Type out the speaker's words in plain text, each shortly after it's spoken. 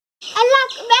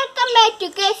Welcome back to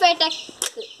Cafe Tech.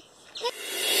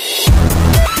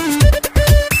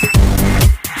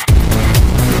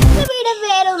 This video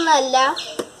where unnalla.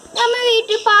 We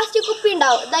eat plastic cup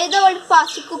indav. That is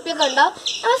plastic cup we kandav.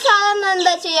 We sadhanara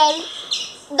endha cheyyal.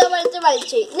 Davalche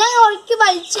valche. ഞാൻ ഒരിക്കൽ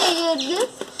വലിച്ച് ചെയ്യരുത്.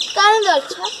 കാരണം എന്താ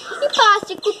വെച്ചാൽ ഈ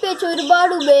plastic കുപ്പി വെച്ച്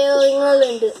ഒരുപാട്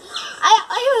ഉപയോഗങ്ങളുണ്ട്.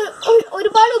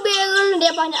 ഒരുപാട് ഉപയോഗങ്ങളുണ്ട്.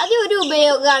 അപ്പം അതൊരു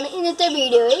ഉപയോഗമാണ് ഇന്നത്തെ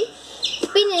വീഡിയോയിൽ.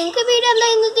 പിന്നെ നിങ്ങൾക്ക് വീഡിയോ എന്താ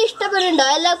ഇന്നത്തെ ഇഷ്ടപ്പെടുന്നുണ്ടോ?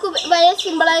 എല്ലാവർക്കും വളരെ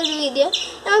സിമ്പിളായ ഒരു വീഡിയോ.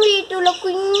 നമ്മൾ വീട്ടിലുള്ള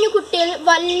കുഞ്ഞു കുട്ടികൾ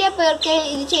വലിയ പേർക്ക്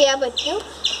ഇത് ചെയ്യാൻ പറ്റും.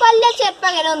 വലിയ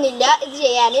ചെറുപ്പകരൊന്നുമില്ല ഇത്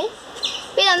ചെയ്യാൻ.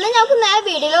 പിന്നെ എന്നാൽ നമുക്ക് നേരെ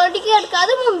വീഡിയോയിലോട്ടേക്ക്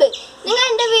കിടക്കാതെ മുമ്പ് നിങ്ങൾ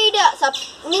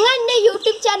എൻ്റെ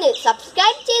യൂട്യൂബ് ചാനൽ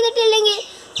സബ്സ്ക്രൈബ് ചെയ്തിട്ടില്ലെങ്കിൽ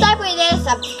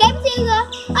സബ്സ്ക്രൈബ് ചെയ്യുക,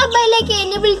 ആ ബെല്ലൈക്കൺ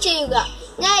എനേബിൾ ചെയ്യുക.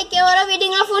 ഞാൻ ഓരോ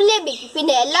വീഡിയോ ഫുൾ ലഭിക്കും.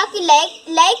 പിന്നെ എല്ലാവർക്കും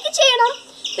ലൈക്ക് ചെയ്യണം.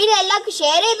 പിന്നെ എല്ലാവർക്കും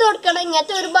ഷെയർ ചെയ്ത് കൊടുക്കണം.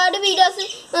 ഇങ്ങനത്തെ ഒരുപാട് വീഡിയോസ്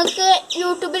നമുക്ക്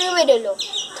യൂട്യൂബിൽ വരുമല്ലോ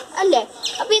അല്ലേ?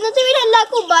 അപ്പോൾ ഇന്നത്തെ വീഡിയോ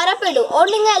എല്ലാവർക്കും ഉപകാരപ്പെടും.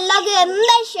 അതുകൊണ്ട് നിങ്ങൾ എല്ലാവർക്കും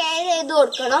എന്തായാലും ഷെയർ ചെയ്ത്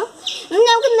കൊടുക്കണം. ഇന്ന്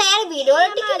നമുക്ക് നേരെ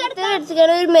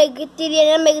വീഡിയോയിലോട്ട് ഒരു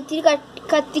മെഴുകുതിരി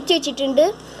കത്തിച്ച് വെച്ചിട്ടുണ്ട്.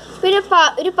 പിന്നെ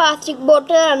ഒരു പ്ലാസ്റ്റിക്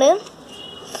ബോട്ടിലാണ്.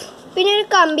 പിന്നെ ഒരു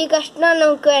കമ്പി കഷ്ണമാണ്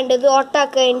നമുക്ക് വേണ്ടത്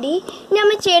ഓട്ടാക്കാൻ വേണ്ടി.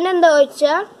 നമ്മൾ ചെയ്യണത് എന്താ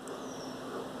വെച്ചാൽ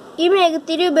ഈ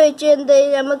മെഴുകുതിരി ഉപയോഗിച്ച് എന്ത്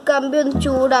ചെയ്യും, നമുക്ക് കമ്പി ഒന്ന്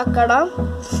ചൂടാക്കണം.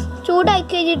 ചൂടാക്കി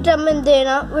കഴിഞ്ഞിട്ട് നമ്മൾ എന്ത്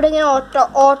ചെയ്യണം, ഇവിടെ ഇങ്ങനെ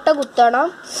ഓട്ട കുത്തണം.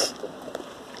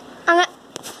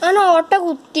 അങ്ങനെ ഓട്ട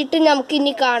കുത്തിയിട്ട് നമുക്ക്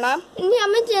ഇനി കാണാം. ഇനി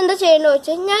നമ്മൾ എന്താ ചെയ്യേണ്ടത്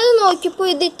വെച്ചാൽ ഞാൻ നോക്കിയപ്പോൾ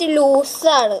ഇത്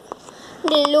ലൂസാണ്.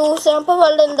 അപ്പോൾ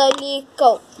വെള്ളം എന്താ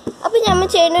ലീക്കാവും. അപ്പോൾ നമ്മൾ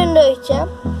ചെയ്യേണ്ടത് എന്താ വെച്ചാൽ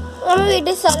നമ്മൾ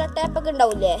വീട്ടിൽ സെല്ലോ ടേപ്പൊക്കെ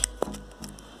ഉണ്ടാവില്ലേ,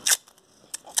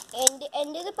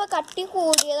 എൻ്റേതിപ്പോൾ കട്ടി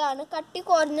കൂടിയതാണ്. കട്ടി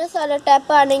കുറഞ്ഞ സെല്ലോ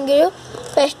ടേപ്പ് ആണെങ്കിലും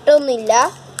പ്രശ്നമൊന്നുമില്ല.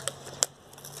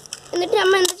 എന്നിട്ട്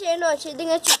നമ്മൾ എന്ത് ചെയ്യണമെന്ന് വെച്ചാൽ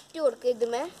ഇതിങ്ങനെ ചുറ്റി കൊടുക്കുക.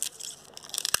 ഇതുമേ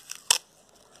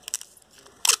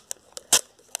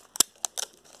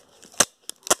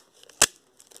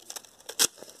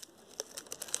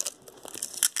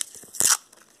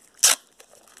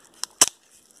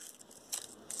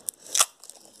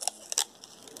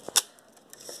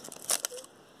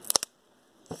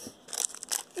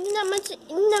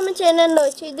ഇനി നമ്മൾ ചെയ്യണമെന്ന്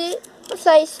വെച്ചാൽ ഇത്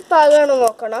സൈസ് പാകമാണ്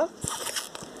നോക്കണം.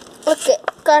 ഓക്കെ,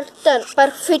 കറക്റ്റാണ്,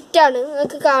 പെർഫെക്റ്റാണ്.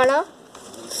 നിങ്ങൾക്ക്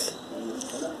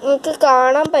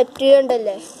കാണാൻ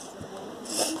പറ്റുകയുണ്ടല്ലേ?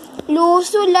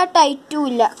 ലൂസും ഇല്ല ടൈറ്റും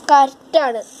ഇല്ല,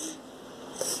 കറക്റ്റാണ്.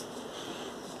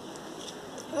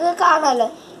 നിങ്ങൾക്ക് കാണാമല്ലോ.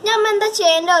 നമ്മൾ എന്താ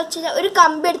ചെയ്യേണ്ടത് വെച്ചാൽ ഒരു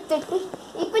കമ്പി എടുത്തിട്ട്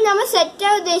ഇപ്പം നമ്മൾ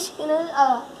സെറ്റാൻ ഉദ്ദേശിക്കുന്നത്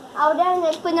അവിടെയാണ്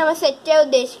ഇപ്പം നമ്മൾ സെറ്റാൻ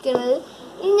ഉദ്ദേശിക്കുന്നത്.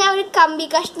 ഇനി ഞാൻ ഒരു കമ്പി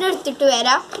കഷ്ണം എടുത്തിട്ട്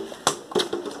വരാം.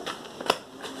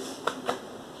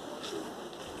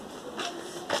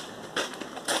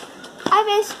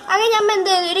 അങ്ങനെ നമ്മൾ എന്ത്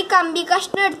ചെയ്തു, ഒരു കമ്പി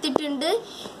കഷ്ണം എടുത്തിട്ടുണ്ട്.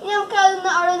 ഇനി നമുക്ക്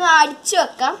അവിടെ ഒന്ന് അടിച്ചു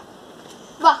വെക്കാം.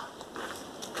 വാ,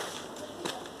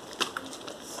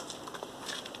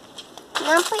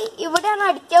 ഞാനിപ്പോൾ ഇവിടെയാണ്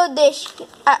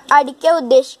അടിക്കാൻ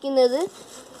ഉദ്ദേശിക്കുന്നത്.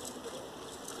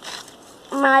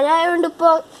 മഴ ആയതുകൊണ്ട്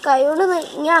ഇപ്പോൾ കൈകൊണ്ട്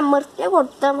ഞാൻ അമർത്തി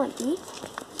കൊടുത്താൽ മതി.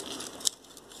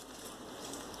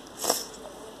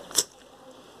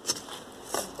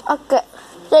 ഓക്കെ,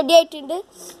 റെഡി ആയിട്ടുണ്ട്.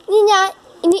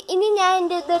 ഇനി ഞാൻ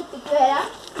എൻ്റെ ഇത് എടുത്തിട്ട് വരാം.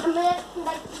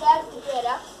 എടുത്തിട്ട്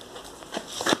വരാം.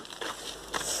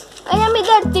 ഞാൻ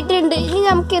ഇത് എടുത്തിട്ടുണ്ട്. ഇനി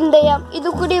നമുക്ക് എന്ത് ചെയ്യാം, ഇത്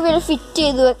കൂടി ഇവിടെ ഫിറ്റ്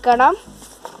ചെയ്ത് വെക്കണം.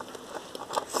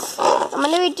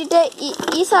 നമ്മളെ വിട്ടിട്ട്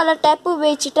ഈ സെല്ലോ ടേപ്പ്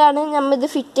ഉപയോഗിച്ചിട്ടാണ് നമ്മൾ ഇത്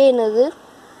ഫിറ്റ് ചെയ്യുന്നത്.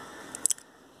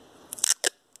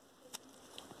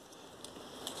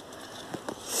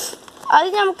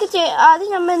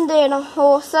 ആദ്യം നമ്മൾ എന്ത് ചെയ്യണം,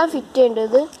 ഹോസാണ് ഫിറ്റ്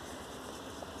ചെയ്യേണ്ടത്.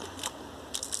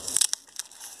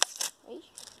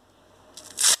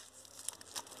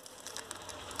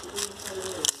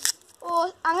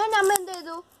 അങ്ങനെ നമ്മൾ എന്ത്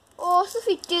ചെയ്തു, ഓസ്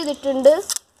ഫിറ്റ് ചെയ്തിട്ടുണ്ട്.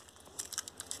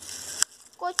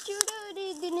 കുറച്ചുകൂടി ഒരു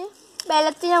ഇതിന്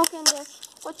ബലത്തിൽ നമുക്ക് എന്ത് ചെയ്യാം,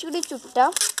 കുറച്ചുകൂടി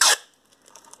ചുറ്റാം.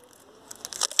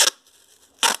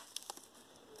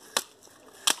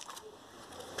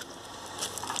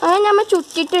 അങ്ങനെ നമ്മൾ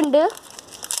ചുറ്റിട്ടുണ്ട്,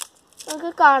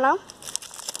 നമുക്ക് കാണാം.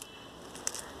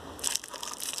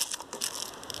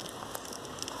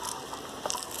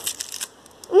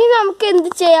 ഇനി നമുക്ക്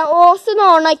എന്ത് ചെയ്യാം, ഓസ് ഒന്ന്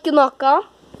ഓണാക്കി നോക്കാം.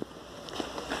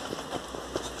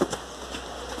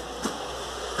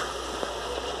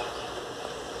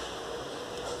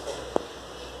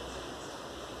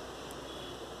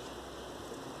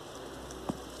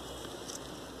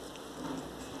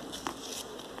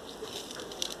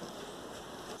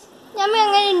 നമ്മൾ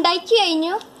അങ്ങനെ ഉണ്ടാക്കി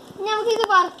കഴിഞ്ഞു. നമുക്കിത്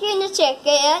വർക്ക് കഴിഞ്ഞ് ചെക്ക്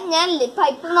ചെയ്യാം. ഞാൻ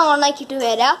പൈപ്പ് ഓണാക്കിയിട്ട്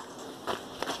വരാം.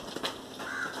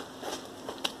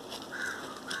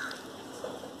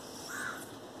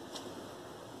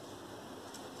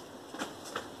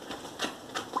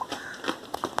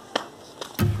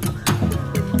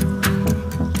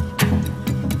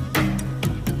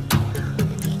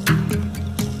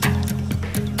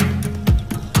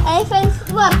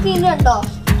 ചെയ്യുന്നുണ്ടോ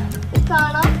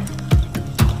കാണാം.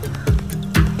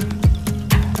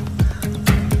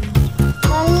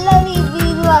 നല്ല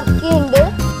രീതിയിൽ വർക്ക് ചെയ്യുന്നുണ്ട്.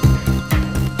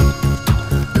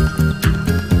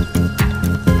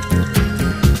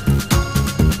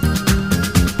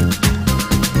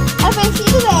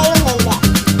 ഇത് വേറൊന്നല്ല,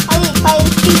 അത്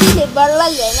ഇതില്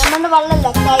വെള്ളല്ലേ, നമ്മുടെ വെള്ളമല്ല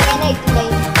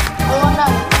കഴിയാനായിട്ടുണ്ടായി,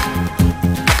 അതുകൊണ്ടാണ്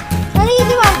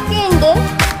ഇത് വർക്ക് ചെയ്യുന്നുണ്ട്.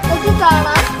 നമുക്ക്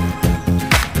കാണാം.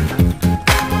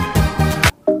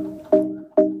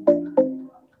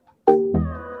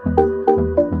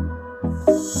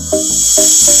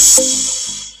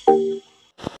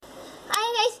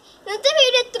 ഇന്നത്തെ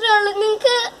വീഡിയോ എത്രയേ ഉള്ളൂ.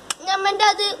 നിങ്ങൾക്ക് നമ്മൻ്റെ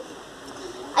അത്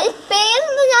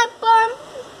പേരൊന്നും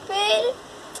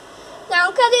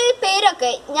ഞങ്ങൾക്കത് പേരൊക്കെ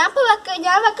ഞാൻ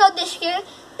വെക്കാൻ ഉദ്ദേശിക്കുന്ന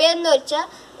പേരെന്ന് വെച്ചാൽ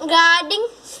ഗാർഡൻ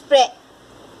സ്പ്രേ.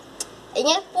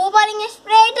 ഇങ്ങനെ പൂ പറഞ്ഞ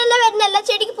സ്പ്രേ ആയിട്ടല്ല വരുന്ന, എല്ലാ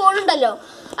ചെടിക്ക് പോകുന്നുണ്ടല്ലോ,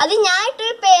 അത് ഞാൻ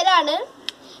ഇട്ടൊരു പേരാണ്.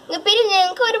 പിന്നെ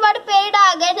നിങ്ങൾക്ക് ഒരുപാട് പേരുടെ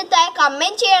ആഗ്രഹത്തായ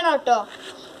കമൻറ്റ് ചെയ്യണം കേട്ടോ.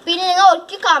 പിന്നെ നിങ്ങൾ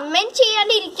ഒരിക്കലും കമൻറ്റ്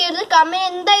ചെയ്യാണ്ടിരിക്കരുത്, കമൻറ്റ്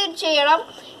എന്തായാലും ചെയ്യണം.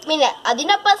 പിന്നെ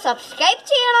അതിനൊപ്പം സബ്സ്ക്രൈബ്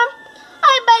ചെയ്യണം.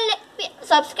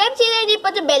 സബ്സ്ക്രൈബ് ചെയ്ത് കഴിഞ്ഞാൽ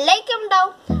ഇപ്പോഴത്തെ ബെല്ലൈക്കൺ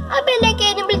ഉണ്ടാവും. ആ ബെല്ലൈക്കൺ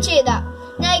എനേബിൾ ചെയ്താൽ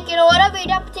ഞാൻ അയക്കുന്ന ഓരോ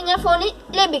വീഡിയോ നിങ്ങളുടെ ഫോണിൽ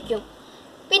ലഭിക്കും.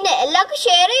 പിന്നെ എല്ലാവർക്കും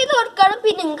ഷെയർ ചെയ്ത് കൊടുക്കണം.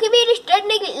 പിന്നെ നിങ്ങൾക്ക് വീഡിയോ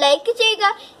ഇഷ്ടമുണ്ടെങ്കിൽ ലൈക്ക് ചെയ്യുക,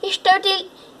 ഇഷ്ടത്തിൽ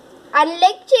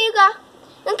അൺലൈക്ക് ചെയ്യുക.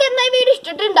 നിങ്ങൾക്ക് എന്തായാലും വീഡിയോ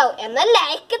ഇഷ്ടപ്പെട്ടുണ്ടാവും, എന്നാൽ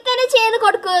ലൈക്ക് തന്നെ ചെയ്ത്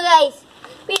കൊടുക്കുക ഗൈസ്.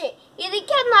 പിന്നെ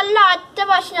ഇതിക്ക്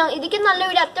നല്ല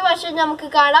വീഡിയോ അടുത്ത വർഷം നമുക്ക്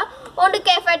കാണാം. ഓണ്ട്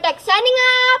കേഫ് ടെക് സൈനിങ്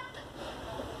അപ്പ്.